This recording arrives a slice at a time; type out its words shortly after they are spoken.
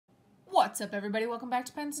What's up, everybody? Welcome back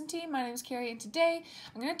to Pens and Tea. My name is Carrie, and today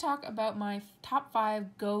I'm going to talk about my top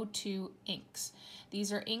 5 go-to inks.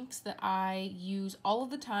 These are inks that I use all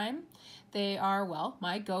of the time. They are, well,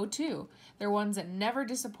 my go-to. They're ones that never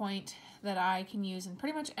disappoint, that I can use in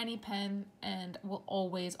pretty much any pen and will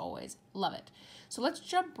always, always love it. So let's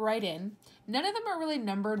jump right in. None of them are really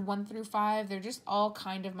numbered 1 through 5. They're just all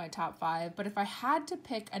kind of my top 5. But if I had to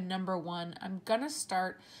pick a number 1, I'm going to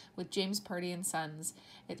start with James Purdy & Sons.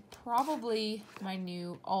 It's probably my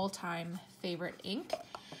new all-time favorite ink.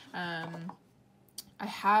 I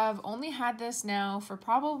have only had this now for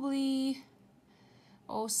probably,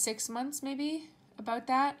 6 months maybe, about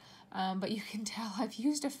that. But you can tell I've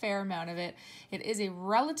used a fair amount of it. It is a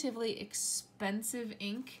relatively expensive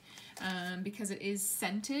ink because it is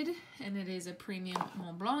scented and it is a premium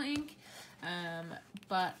Mont Blanc ink.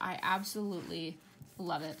 But I absolutely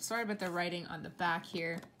love it. Sorry about the writing on the back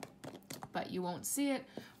here, but you won't see it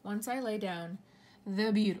once I lay down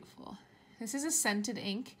the beautiful. This is a scented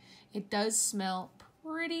ink. It does smell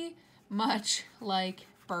pretty much like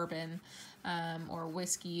bourbon or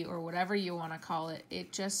whiskey or whatever you want to call it.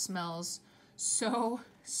 It just smells so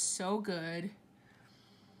good.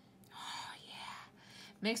 Oh yeah,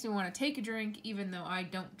 makes me want to take a drink even though I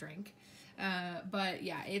don't drink. But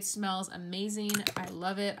yeah, it smells amazing. I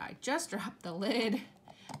love it. I just dropped the lid.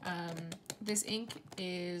 This ink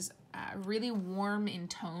is really warm in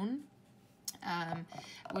tone,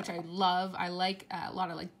 which I love. I like a lot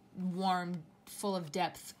of like warm, full of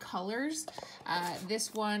depth colors.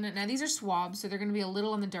 This one, now these are swabs, so they're going to be a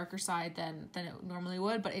little on the darker side than it normally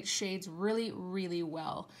would, but it shades really, really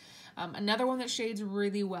well. Another one that shades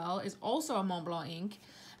really well is also a Mont Blanc ink,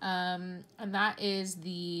 and that is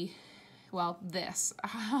the, well, this.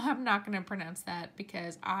 I'm not going to pronounce that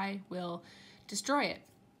because I will destroy it.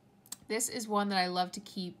 This is one that I love to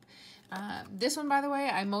keep. This one, by the way,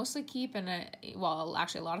 I mostly keep in a, well,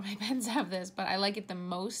 actually a lot of my pens have this, but I like it the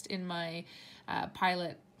most in my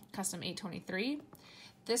Pilot Custom 823.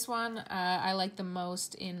 This one I like the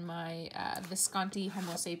most in my Visconti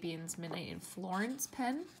Homo Sapiens Midnight in Florence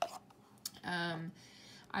pen.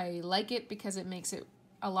 I like it because it makes it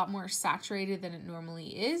a lot more saturated than it normally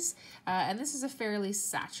is. And this is a fairly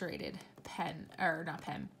saturated pen, or not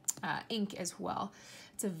pen, ink as well.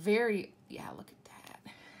 It's a very, yeah, look at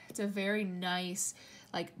that. It's a very nice,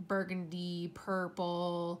 like burgundy,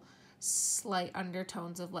 purple, slight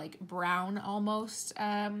undertones of like brown almost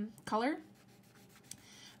color.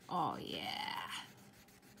 Oh yeah.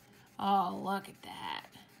 Oh, look at that.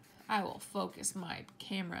 I will focus my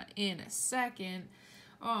camera in a second.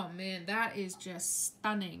 Oh man, that is just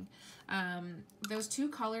stunning. Those two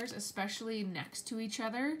colors, especially next to each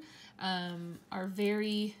other, are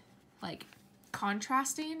very like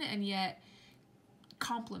contrasting and yet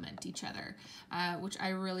complement each other, which I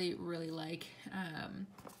really, really like.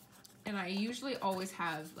 And I usually always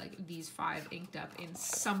have like these 5 inked up in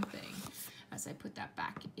something as I put that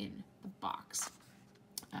back in the box.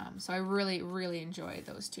 So I really, really enjoy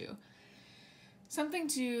those two. Something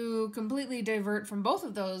to completely divert from both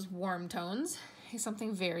of those warm tones is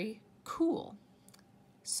something very cool.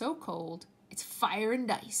 So cold, it's fire and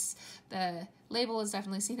ice. The label has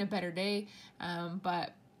definitely seen a better day,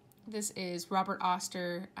 but this is Robert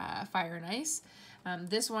Oster Fire and Ice.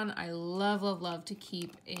 This one I love, love, love to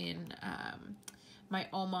keep in my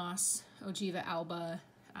Olmos Ogiva Alba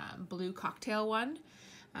blue cocktail one.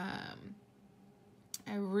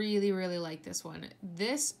 I really, really like this one.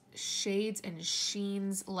 This shades and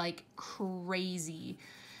sheens like crazy.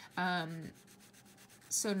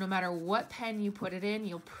 So no matter what pen you put it in,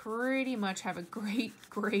 you'll pretty much have a great,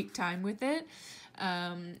 great time with it.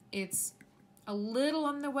 It's a little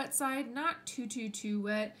on the wet side, not too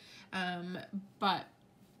wet, but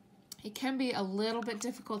it can be a little bit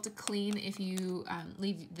difficult to clean if you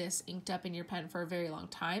leave this inked up in your pen for a very long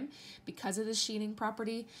time because of the sheening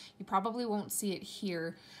property. You probably won't see it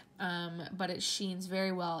here, but it sheens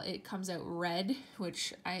very well. It comes out red,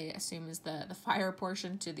 which I assume is the fire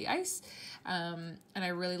portion to the ice, and I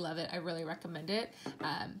really love it. I really recommend it.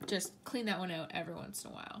 Just clean that one out every once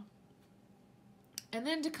in a while. And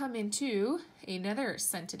then to come into another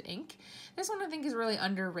scented ink. This one I think is really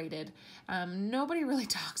underrated. Nobody really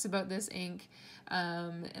talks about this ink,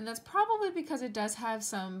 and that's probably because it does have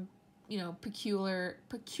some, peculiar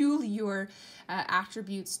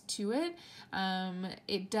attributes to it.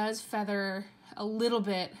 It does feather a little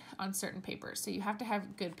bit on certain papers, so you have to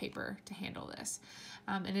have good paper to handle this.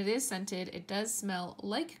 And it is scented. It does smell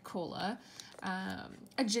like cola,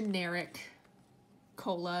 a generic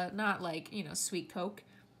cola, not like, sweet Coke.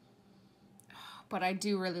 Oh but I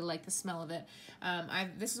do really like the smell of it.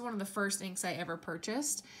 This is one of the first inks I ever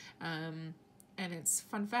purchased, and it's,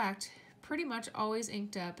 fun fact, pretty much always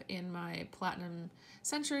inked up in my Platinum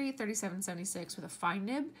Century 3776 with a fine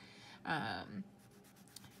nib, and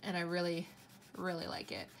I really, really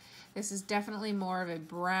like it. This is definitely more of a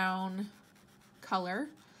brown color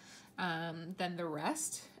than the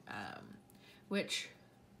rest, which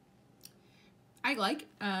I like.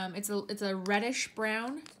 It's a reddish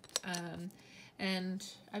brown, and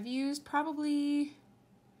I've used probably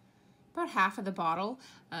about half of the bottle,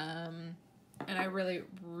 and I really,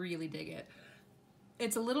 really dig it.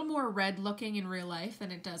 It's a little more red looking in real life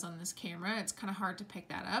than it does on this camera. It's kind of hard to pick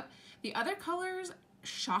that up. The other colors,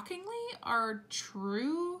 shockingly, are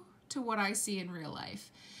true to what I see in real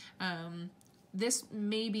life. This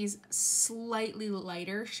maybe is slightly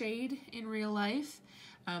lighter shade in real life,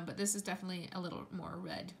 but this is definitely a little more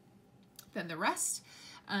red than the rest.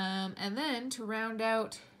 And then to round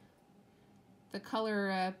out the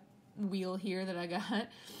color wheel here that I got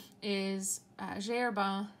is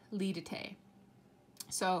j.herbin Lit d'été.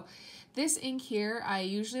 So this ink here I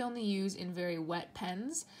usually only use in very wet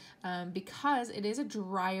pens because it is a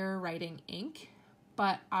drier writing ink,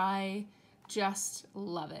 but I just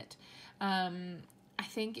love it. I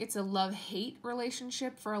think it's a love-hate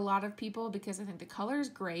relationship for a lot of people because I think the color is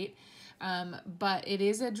great, but it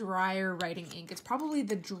is a drier writing ink. It's probably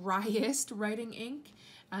the driest writing ink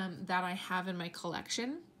that I have in my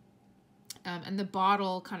collection, and the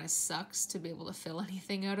bottle kind of sucks to be able to fill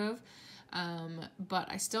anything out of, but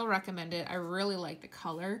I still recommend it. I really like the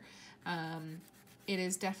color. It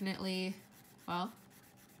is definitely, well,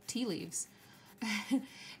 tea leaves.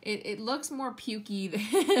 It looks more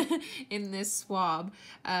pukey in this swab,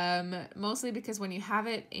 mostly because when you have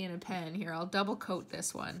it in a pen, here, I'll double coat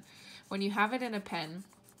this one. When you have it in a pen,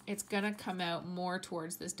 it's gonna come out more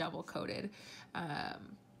towards this double coated.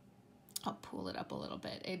 I'll pull it up a little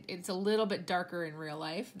bit. It's a little bit darker in real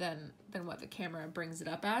life than what the camera brings it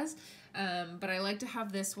up as, but I like to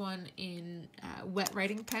have this one in wet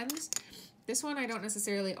writing pens. This one I don't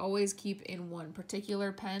necessarily always keep in one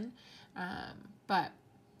particular pen, but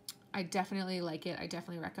I definitely like it. I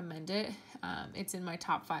definitely recommend it. It's in my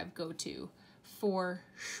top 5 go-to for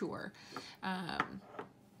sure.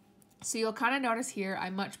 So you'll kind of notice here, I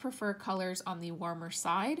much prefer colors on the warmer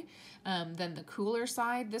side than the cooler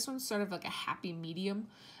side. This one's sort of like a happy medium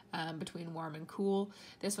between warm and cool.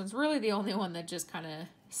 This one's really the only one that just kind of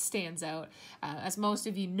stands out. As most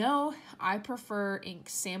of you know, I prefer ink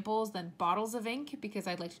samples than bottles of ink because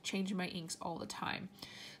I'd like to change my inks all the time.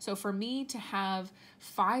 So for me to have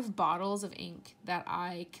 5 bottles of ink that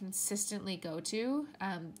I consistently go to,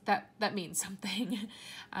 that means something.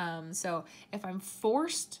 So if I'm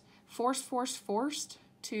forced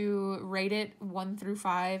to rate it 1 through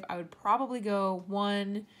 5, I would probably go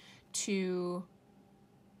 1, 2,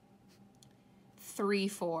 3,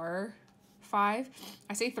 4, 5.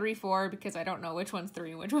 I say 3, 4 because I don't know which one's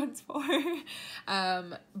 3 and which one's 4.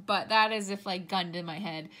 But that is if like gunned in my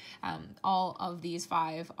head. All of these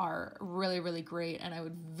 5 are really, really great, and I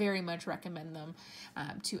would very much recommend them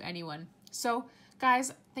to anyone. So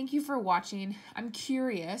guys, thank you for watching. I'm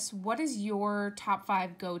curious, what is your top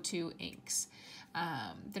 5 go-to inks?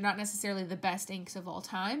 They're not necessarily the best inks of all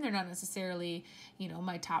time. They're not necessarily, you know,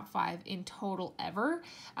 my top 5 in total ever,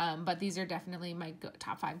 but these are definitely my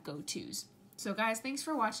top 5 go-tos. So guys, thanks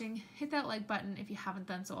for watching. Hit that like button if you haven't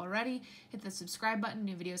done so already. Hit the subscribe button.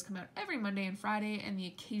 New videos come out every Monday and Friday, and the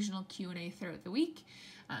occasional Q&A throughout the week.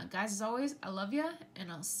 Guys, as always, I love you,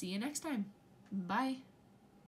 and I'll see you next time. Bye.